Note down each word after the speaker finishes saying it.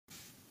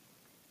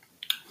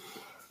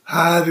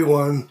Hi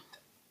everyone,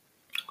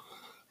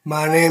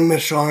 my name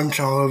is Sean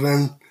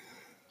Sullivan.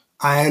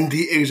 I am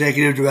the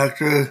Executive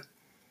Director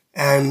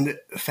and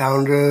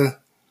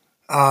founder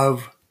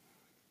of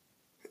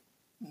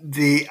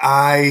the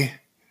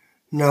I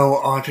Know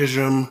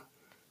Autism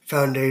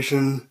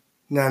Foundation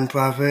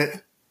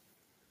nonprofit,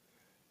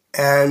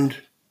 and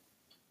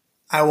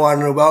I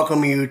want to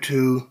welcome you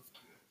to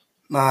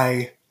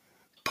my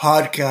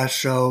podcast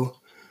show,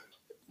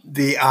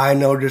 the I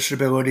Know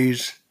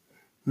Disabilities,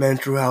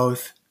 Mental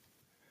Health,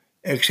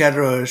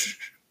 etc.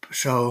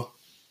 show.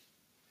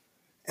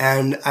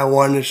 And I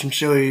want to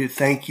sincerely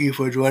thank you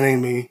for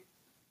joining me.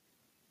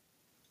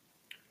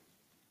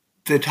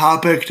 The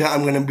topic that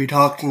I'm going to be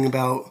talking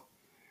about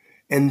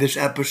in this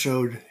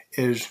episode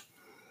is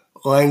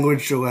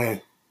language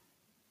delay.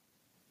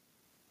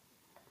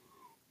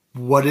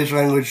 What is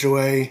language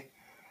delay?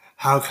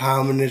 How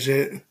common is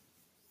it?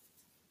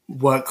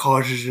 What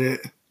causes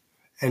it?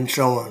 And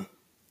so on.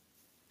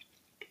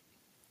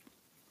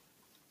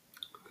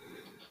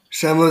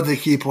 Some of the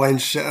key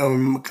points that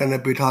I'm going to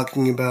be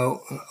talking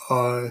about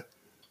are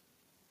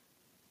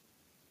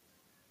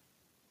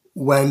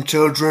when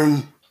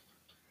children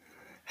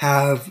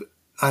have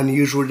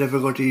unusual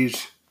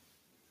difficulties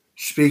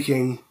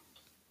speaking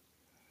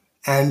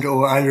and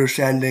or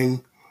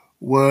understanding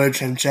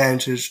words and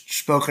sentences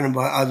spoken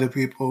by other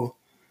people,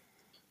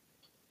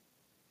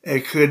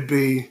 it could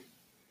be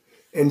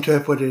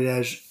interpreted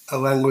as a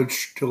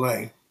language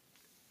delay.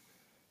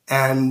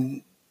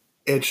 And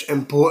it's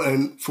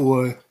important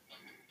for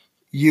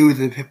you,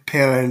 the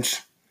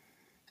parents,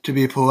 to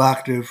be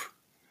proactive.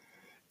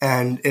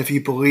 And if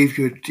you believe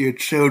your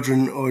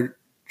children or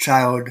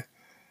child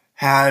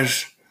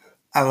has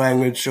a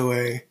language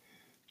delay,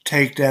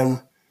 take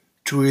them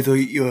to either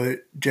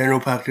your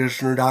general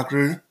practitioner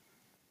doctor,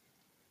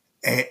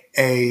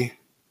 a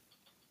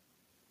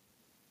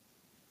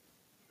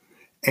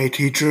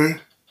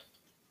teacher,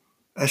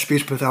 a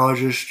speech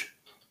pathologist,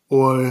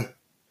 or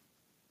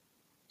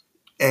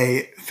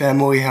a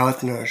family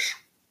health nurse.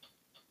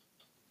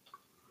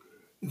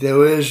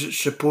 There is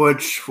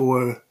supports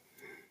for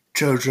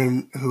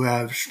children who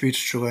have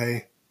speech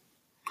delay,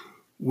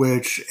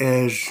 which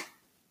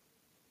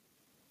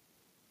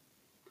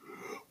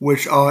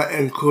are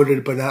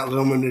included but not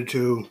limited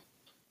to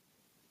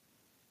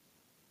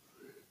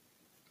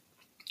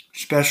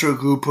special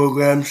group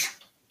programs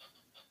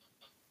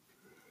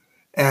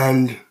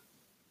and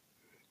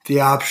the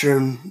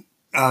option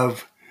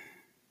of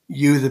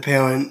you, the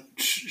parent,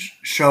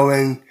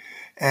 showing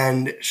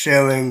and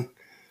sharing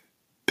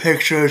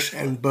pictures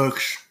and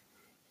books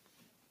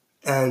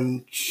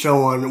and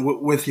so on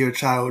with your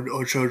child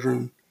or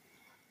children.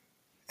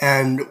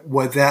 And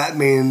what that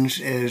means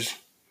is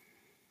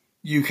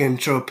you can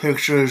show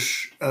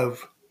pictures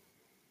of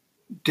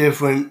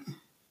different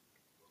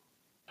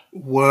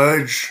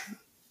words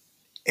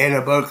in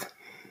a book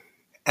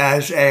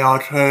as an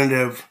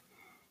alternative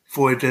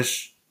for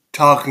just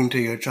talking to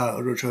your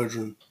child or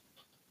children.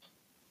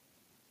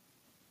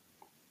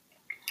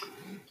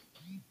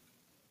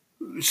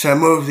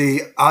 Some of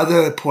the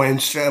other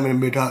points that I'm going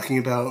to be talking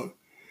about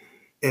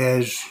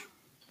is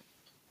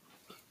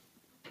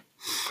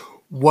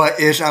what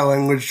is a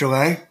language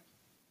delay?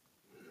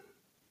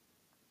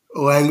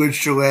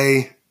 Language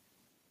delay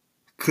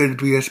could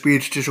be a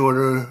speech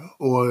disorder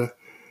or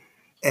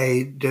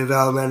a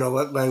developmental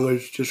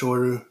language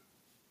disorder.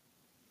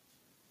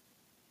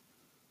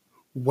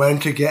 When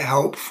to get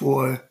help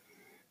for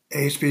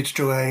a speech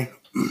delay.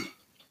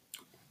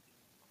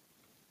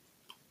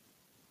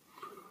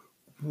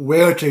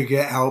 Where to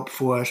get help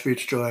for a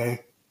speech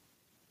delay.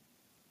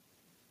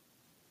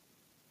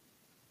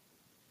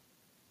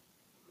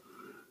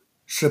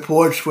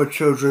 Supports for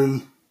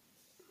children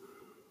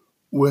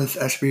with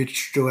a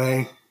speech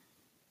delay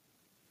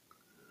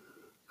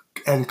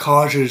and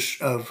causes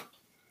of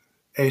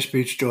a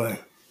speech delay.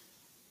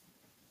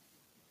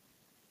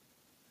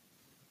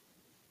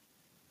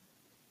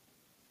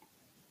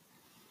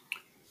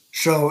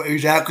 So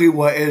exactly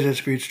what is a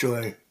speech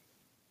delay?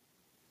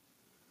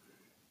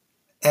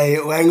 A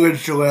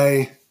language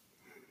delay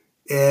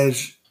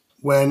is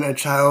when a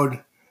child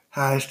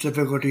has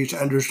difficulties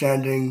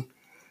understanding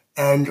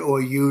and or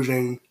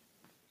using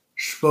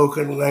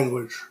spoken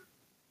language.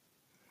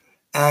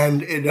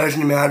 And it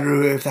doesn't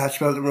matter if that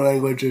spoken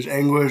language is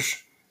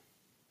English,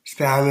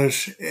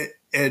 Spanish,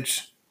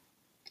 it's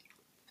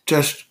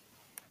just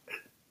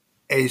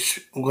a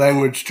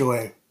language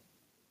delay.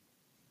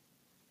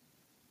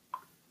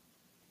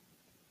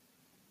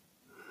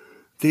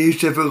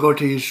 These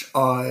difficulties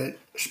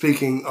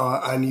speaking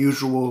are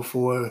unusual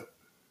for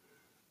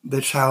the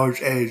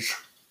child's age.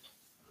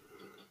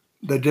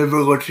 The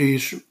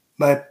difficulties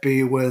might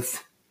be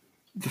with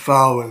the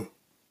following.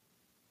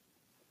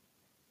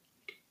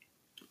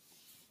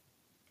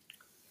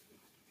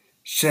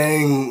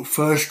 Saying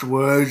first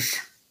words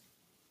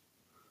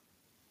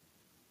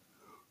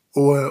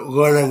or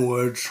learning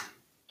words.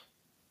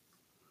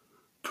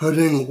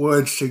 Putting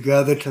words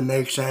together to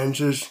make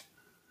sentences.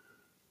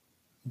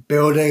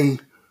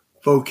 Building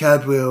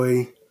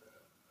vocabulary.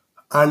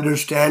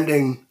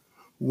 Understanding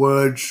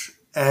words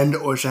and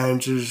or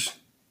sentences.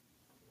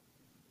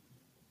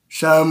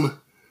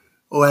 Some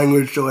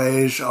language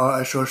delays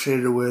are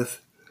associated with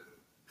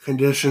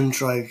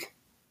conditions like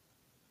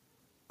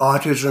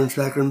autism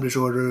spectrum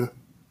disorder,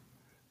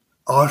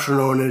 also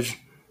known as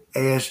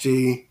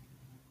ASD,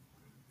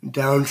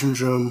 Down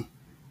syndrome,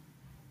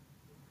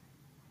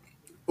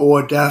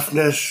 or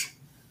deafness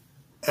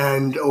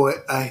and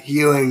or a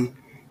hearing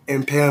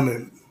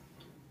impairment.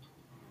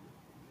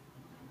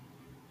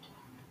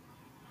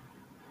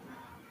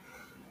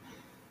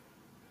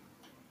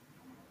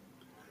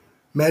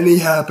 Many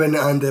happen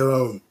on their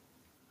own.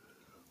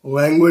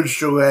 Language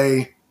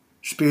delay,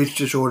 speech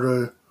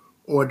disorder,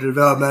 or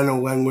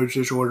developmental language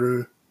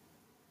disorder.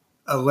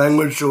 A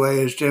language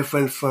delay is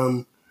different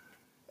from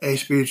a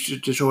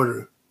speech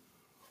disorder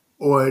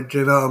or a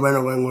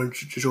developmental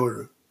language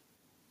disorder.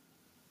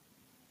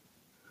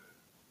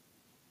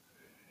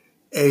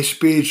 A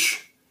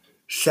speech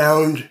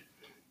sound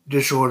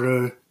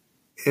disorder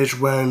is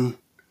when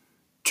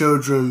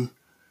children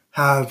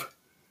have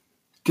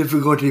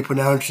difficulty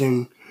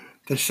pronouncing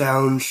the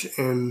sounds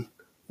in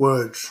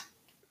words.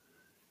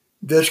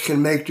 This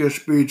can make their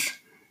speech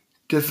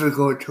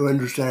difficult to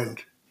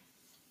understand.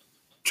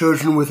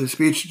 Children with a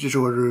speech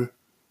disorder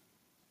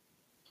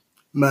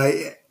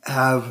might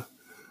have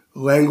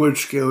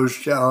language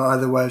skills that are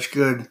otherwise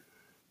good.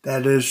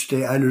 That is,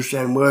 they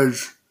understand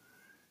words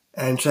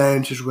and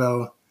sentences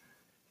well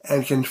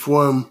and can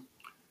form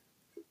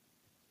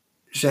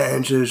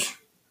sentences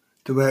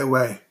the right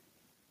way,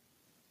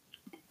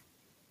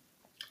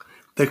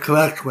 the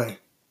correct way.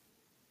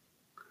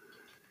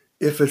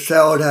 If a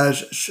child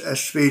has a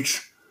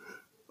speech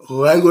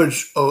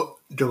language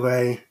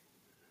delay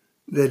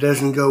that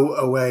doesn't go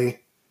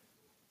away,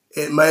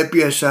 it might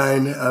be a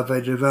sign of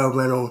a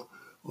developmental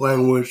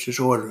language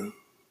disorder.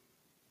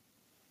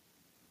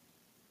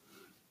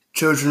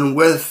 Children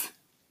with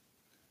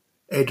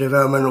a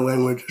developmental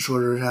language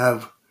disorder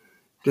have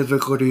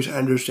difficulties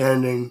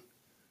understanding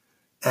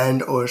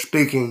and or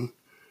speaking.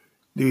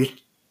 These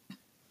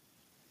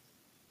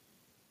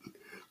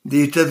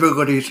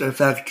difficulties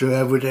affect their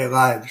everyday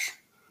lives,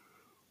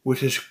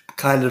 which is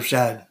kind of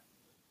sad.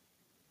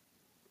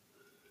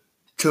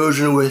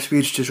 Children with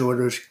speech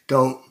disorders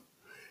don't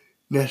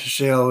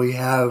necessarily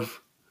have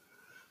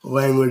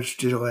language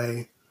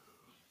delay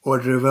or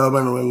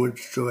developmental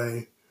language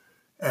delay,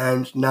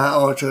 and not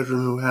all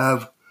children who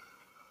have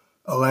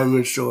a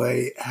language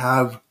delay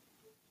have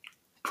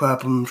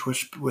problems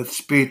with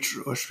speech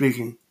or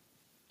speaking.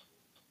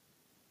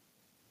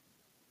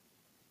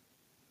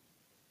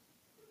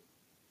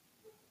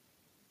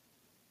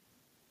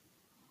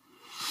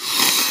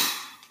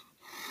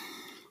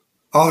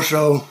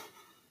 Also,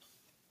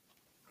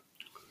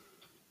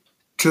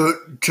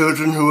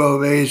 children who are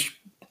raised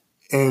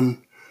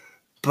in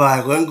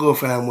bilingual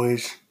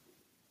families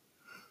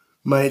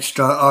might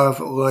start off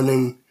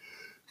learning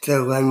their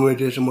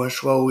languages more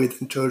slowly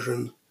than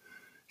children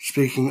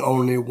speaking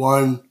only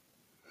one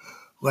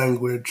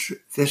language.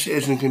 This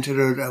isn't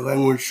considered a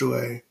language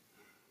delay.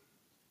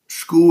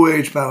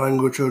 School-age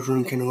bilingual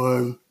children can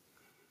learn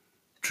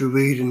to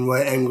read and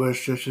write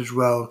English just as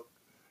well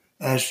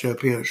as their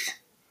peers.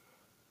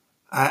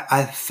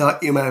 I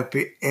thought you might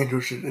be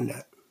interested in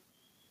that.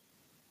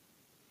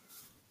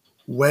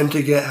 When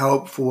to get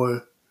help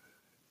for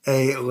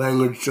a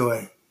language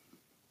delay.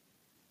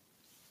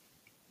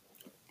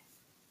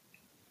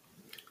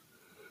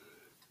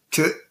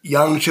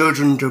 Young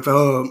children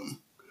develop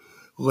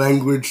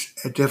language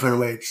at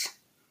different rates.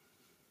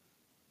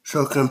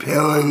 So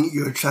comparing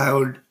your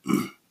child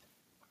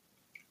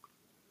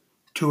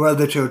to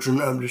other children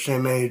of the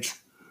same age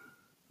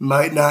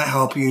might not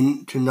help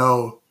you to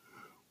know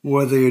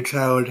whether your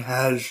child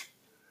has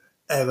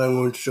a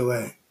language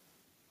delay.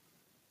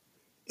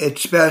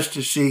 It's best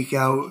to seek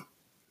out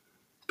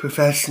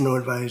professional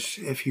advice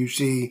if you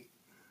see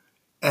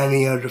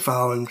any of the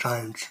following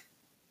signs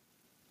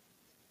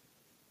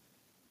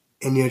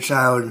in your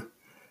child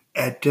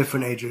at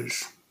different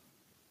ages.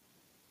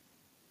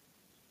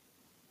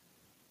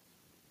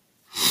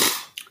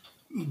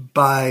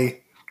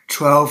 By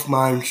 12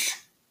 months,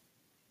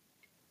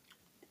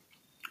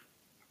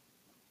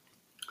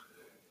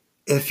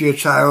 if your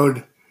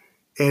child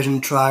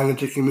isn't trying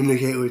to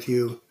communicate with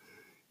you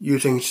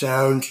using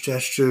sounds,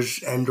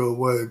 gestures, and or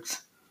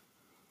words,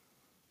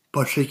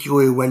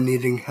 particularly when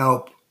needing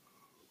help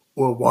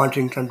or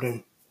wanting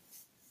something.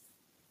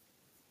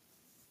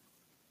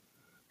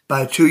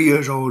 By 2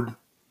 years old,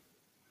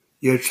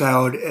 your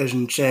child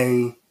isn't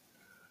saying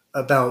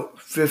about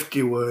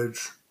 50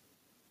 words,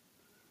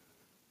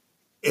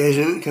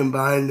 isn't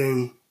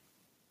combining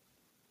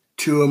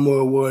 2 or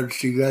more words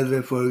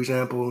together, for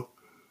example,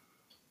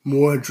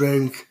 more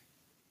drink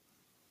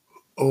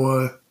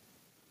or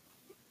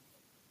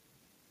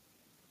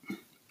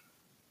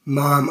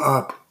mom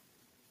up,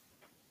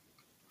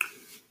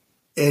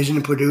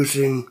 isn't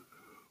producing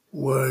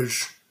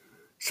words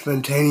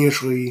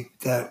spontaneously,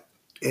 that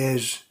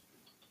is,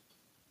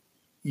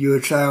 your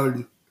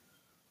child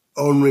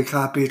only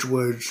copies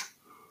words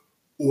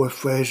or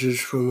phrases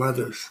from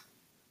others.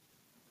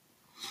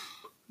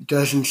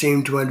 doesn't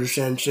seem to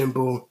understand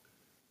simple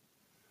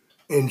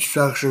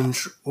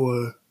instructions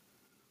or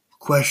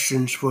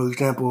questions. For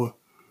example,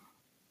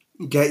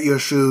 get your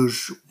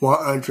shoes,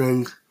 want a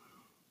drink,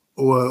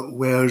 or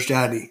where's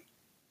daddy?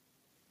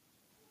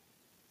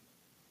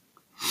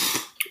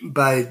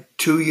 By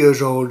 2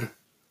 years old,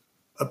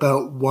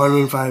 about 1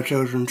 in 5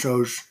 children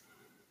shows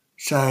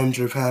signs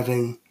of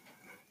having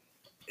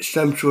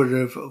some sort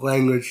of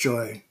language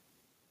delay.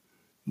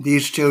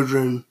 These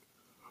children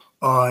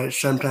are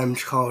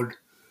sometimes called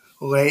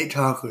late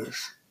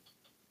talkers.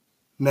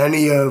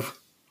 Many of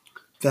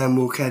them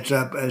will catch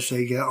up as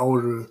they get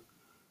older,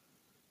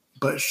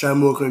 but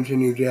some will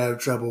continue to have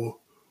trouble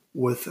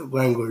with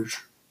language.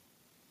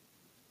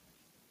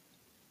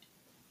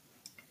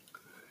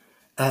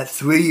 At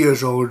 3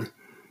 years old,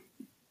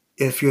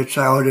 if your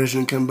child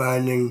isn't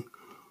combining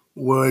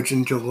words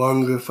into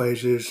longer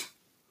phrases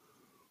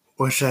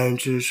or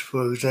sentences,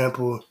 for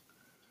example,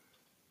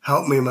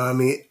 help me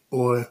mommy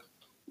or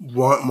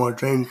want more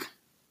drink,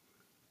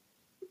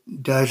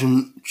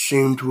 doesn't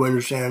seem to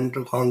understand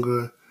the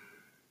longer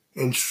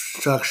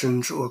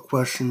instructions or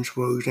questions,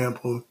 for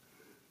example,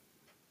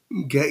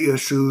 get your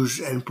shoes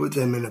and put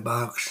them in a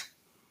box,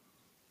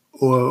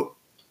 or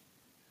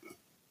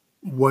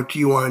what do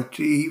you want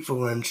to eat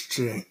for lunch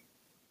today?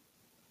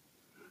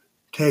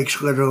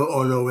 Takes little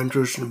or no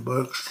interest in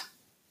books,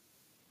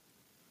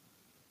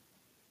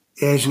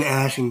 isn't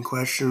asking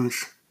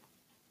questions.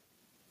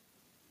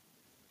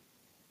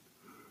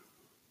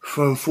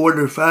 From 4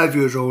 to 5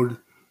 years old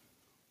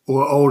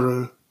or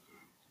older,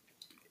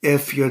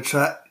 if your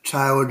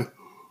child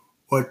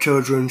or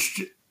children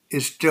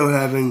is still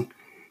having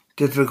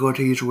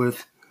difficulties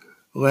with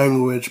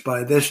language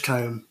by this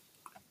time,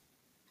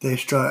 they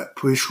start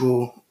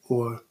preschool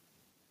or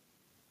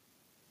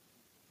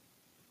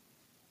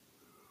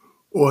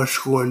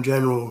school in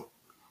general.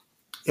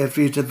 If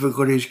these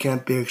difficulties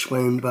can't be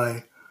explained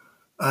by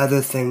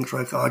other things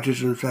like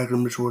autism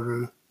spectrum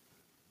disorder,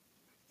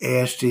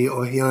 ASD,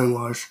 or hearing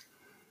loss,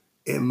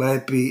 it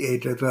might be a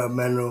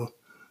developmental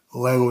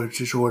language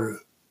disorder.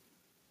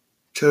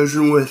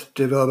 Children with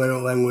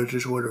developmental language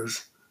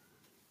disorders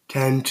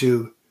tend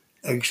to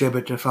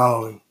exhibit the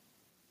following: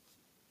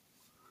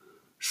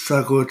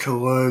 struggle to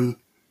learn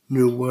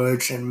new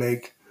words and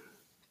make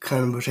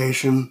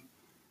conversation,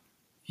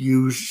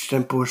 use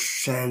simple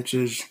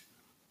sentences,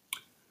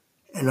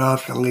 and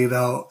often leave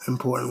out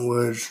important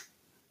words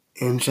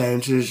in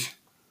sentences,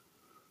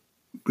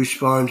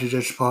 respond to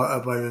just part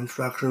of an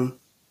instruction,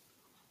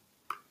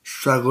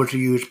 struggle to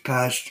use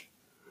past,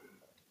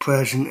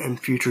 present, and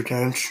future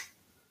tense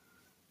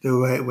the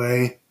right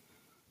way.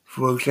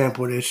 For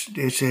example,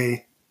 they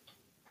say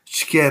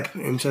skip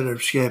instead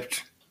of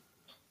skipped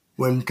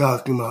when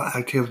talking about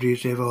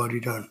activities they've already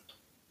done.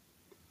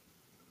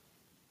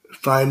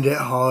 Find it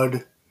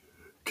hard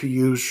to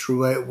use the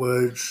right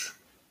words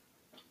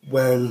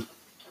when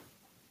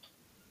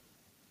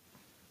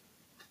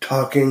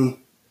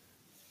talking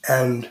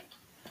and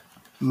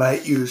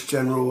might use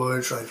general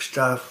words like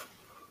stuff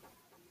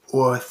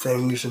or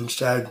things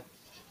instead.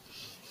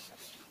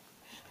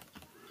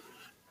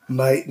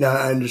 Might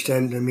not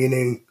understand the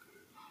meaning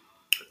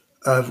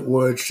of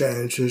words,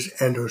 sentences,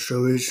 and or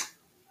stories.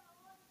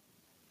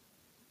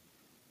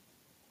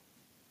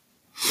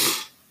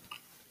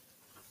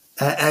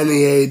 At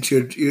any age,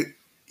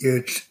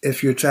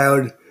 if your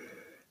child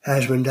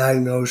has been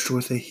diagnosed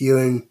with a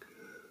hearing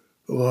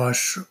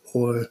loss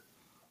or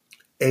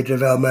a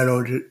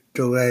developmental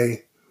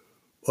delay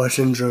or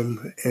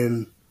syndrome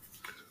in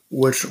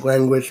which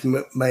language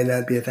might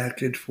not be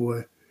affected,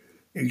 for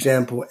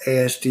example,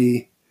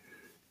 ASD,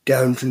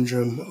 Down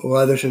syndrome, or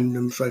other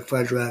syndromes like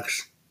Fragile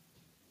X,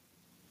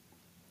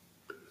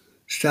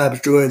 stops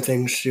doing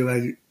things he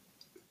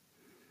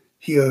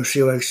or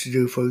she likes to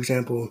do. For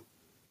example,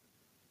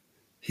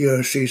 he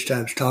or she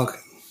stops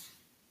talking.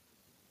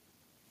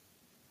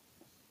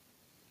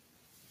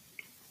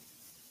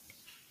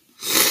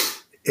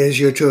 Is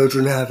your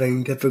children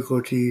having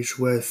difficulties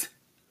with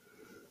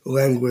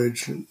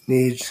language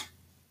needs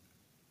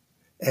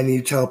and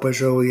needs help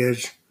as early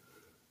as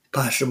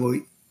possible?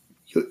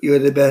 You're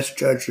the best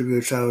judge of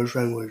your child's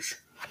language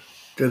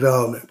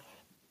development.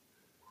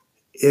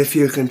 If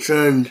you're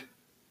concerned,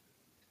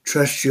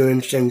 trust your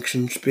instincts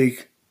and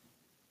speak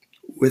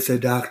with a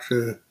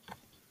doctor,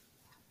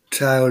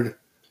 child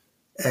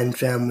and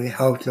family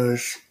health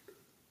nurse,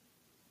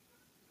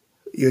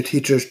 your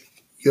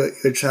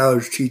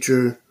child's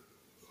teacher,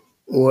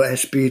 or a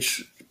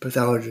speech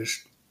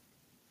pathologist.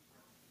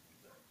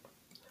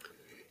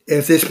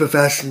 If this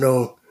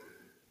professional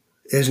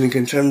isn't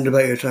concerned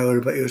about your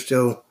child but you're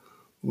still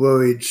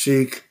worried,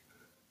 seek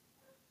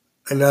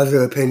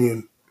another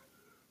opinion.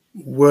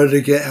 Where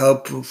to get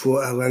help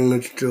for a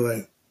language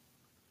delay.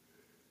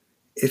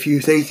 If you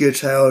think your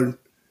child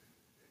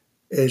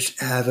is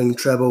having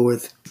trouble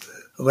with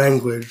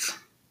language,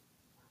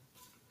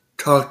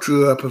 talk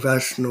to a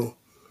professional.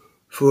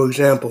 For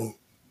example,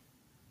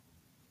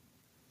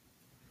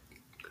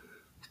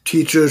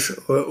 teachers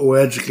or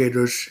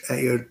educators at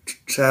your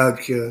child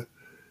care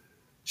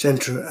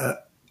center,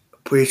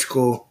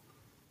 preschool,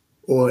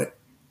 or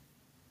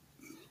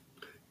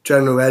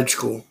general ed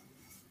school.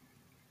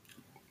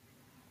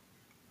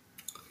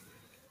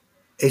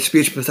 A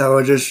speech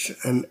pathologist,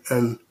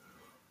 an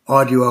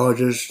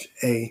audiologist,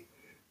 a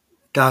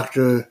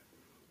doctor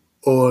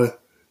or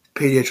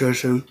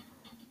pediatrician,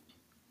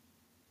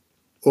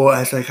 or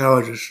a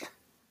psychologist.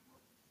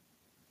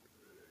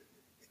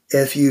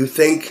 If you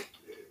think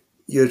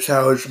your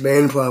child's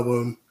main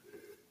problem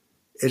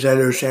is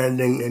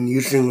understanding and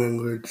using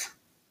language,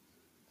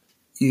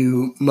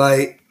 you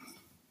might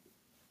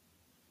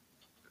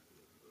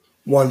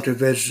want to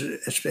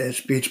visit a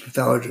speech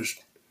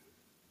pathologist.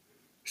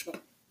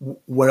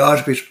 What are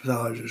speech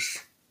pathologists?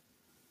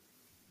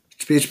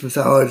 Speech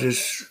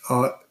pathologists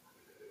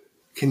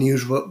can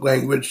use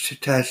language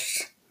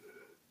tests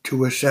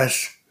to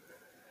assess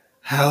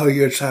how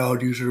your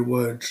child uses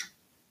words,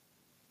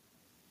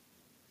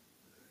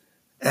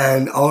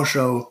 and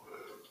also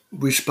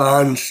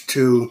responds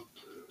to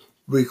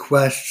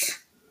requests,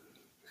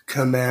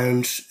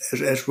 commands,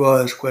 as well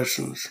as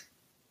questions.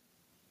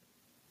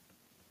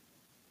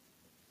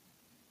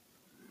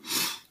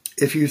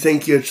 If you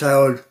think your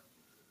child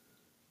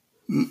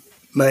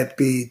might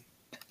be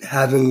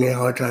having a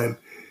hard time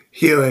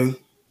hearing,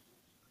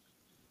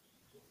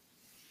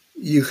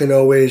 you can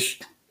always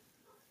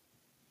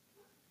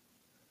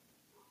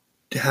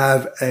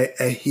have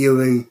a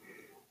hearing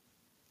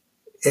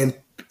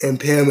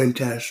impairment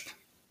test.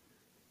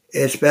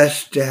 It's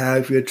best to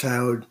have your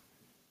child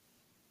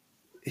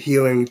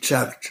hearing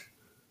checked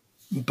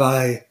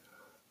by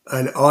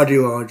an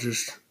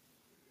audiologist.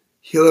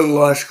 Hearing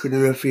loss could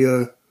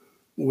interfere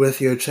with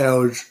your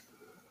child's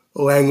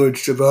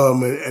language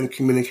development and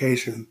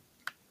communication.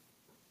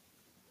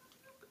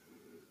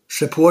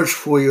 Supports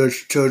for your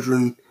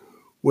children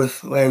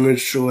with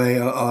language delay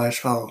are as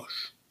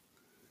follows.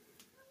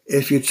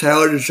 If your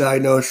child is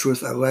diagnosed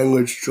with a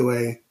language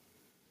delay,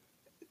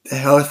 the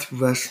health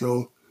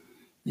professional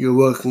you're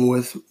working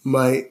with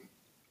might,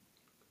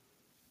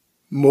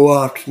 more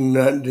often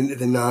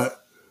than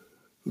not,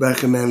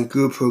 recommend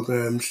group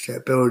programs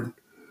that build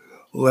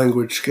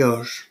language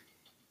skills.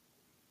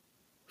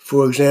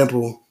 For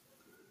example,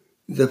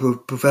 the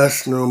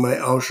professional might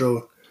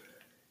also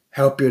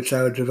help your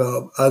child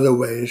develop other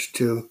ways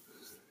to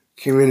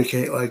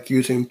communicate, like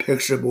using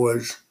picture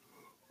boards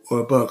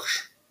or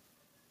books.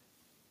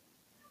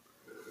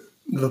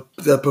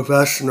 The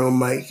professional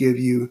might give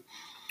you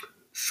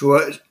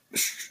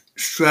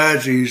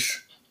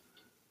strategies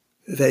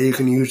that you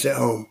can use at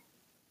home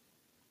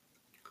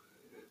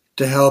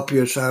to help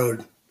your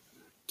child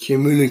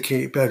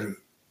communicate better.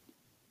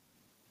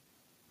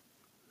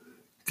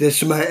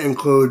 This might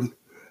include,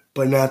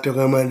 but not be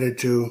limited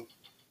to,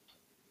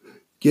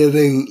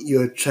 giving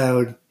your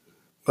child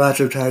lots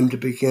of time to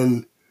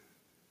begin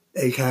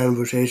a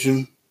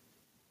conversation.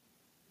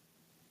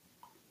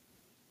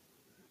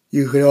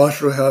 You can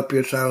also help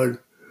your child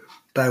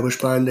by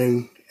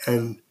responding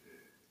and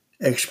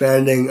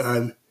expanding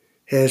on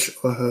his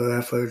or her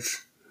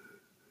efforts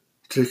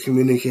to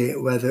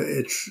communicate, whether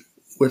it's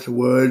with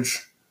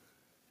words,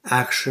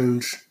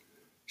 actions,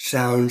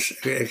 sounds,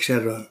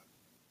 etc.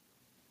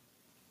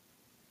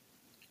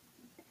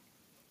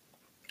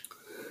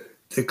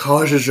 The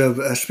causes of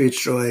a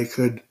speech delay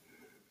could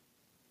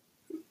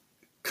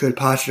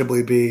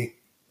possibly be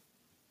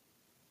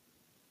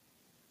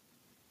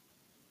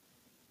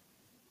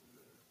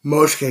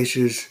most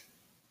cases.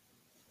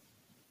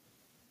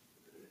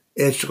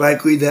 It's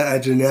likely that a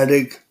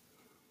genetic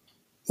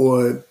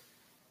or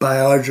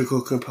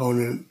biological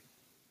component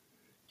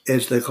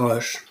is the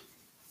cause.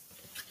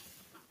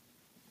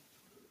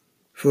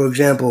 For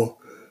example,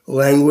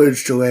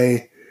 language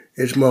delay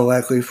is more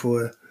likely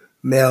for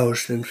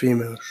males than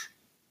females.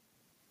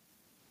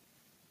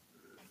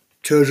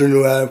 Children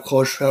who have a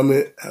close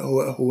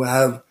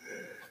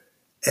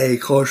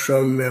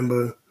family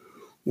member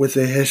with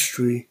a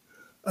history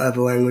of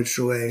a language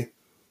delay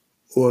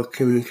or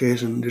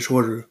communication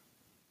disorder.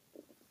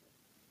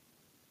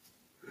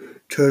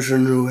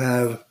 Children who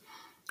have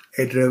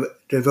a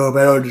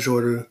developmental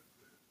disorder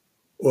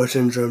or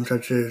syndrome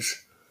such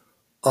as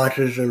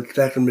autism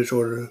spectrum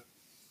disorder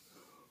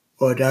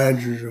or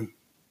Down syndrome.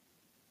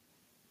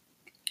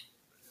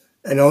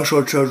 And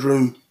also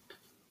children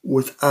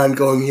with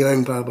ongoing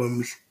hearing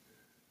problems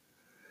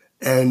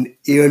and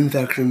ear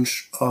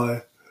infections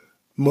are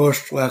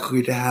most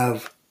likely to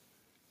have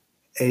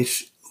a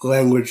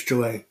language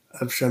delay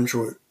of some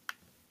sort.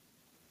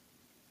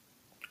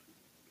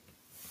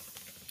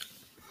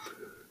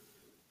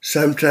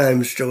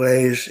 Sometimes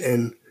delays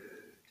in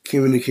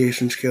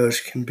communication skills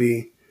can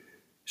be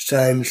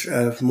signs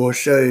of more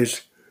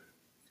serious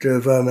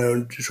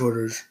developmental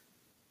disorders,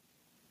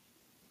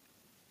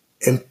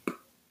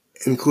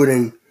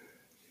 including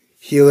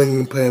hearing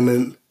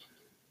impairment,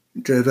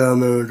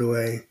 developmental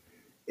delay,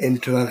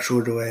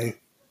 intellectual delay,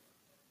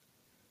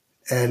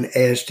 and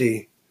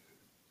ASD.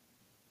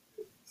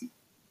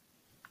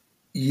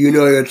 You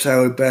know your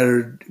child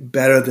better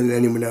than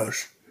anyone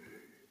else.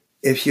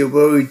 If you're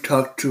worried,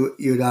 talk to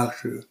your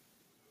doctor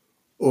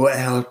or a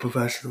health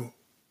professional.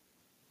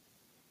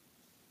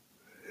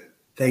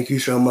 Thank you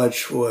so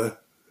much for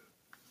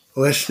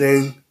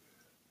listening.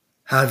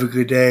 Have a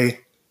good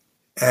day,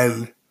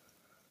 and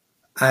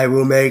I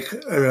will make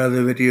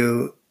another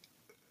video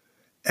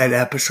and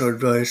episode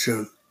very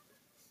soon.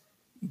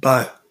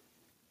 Bye.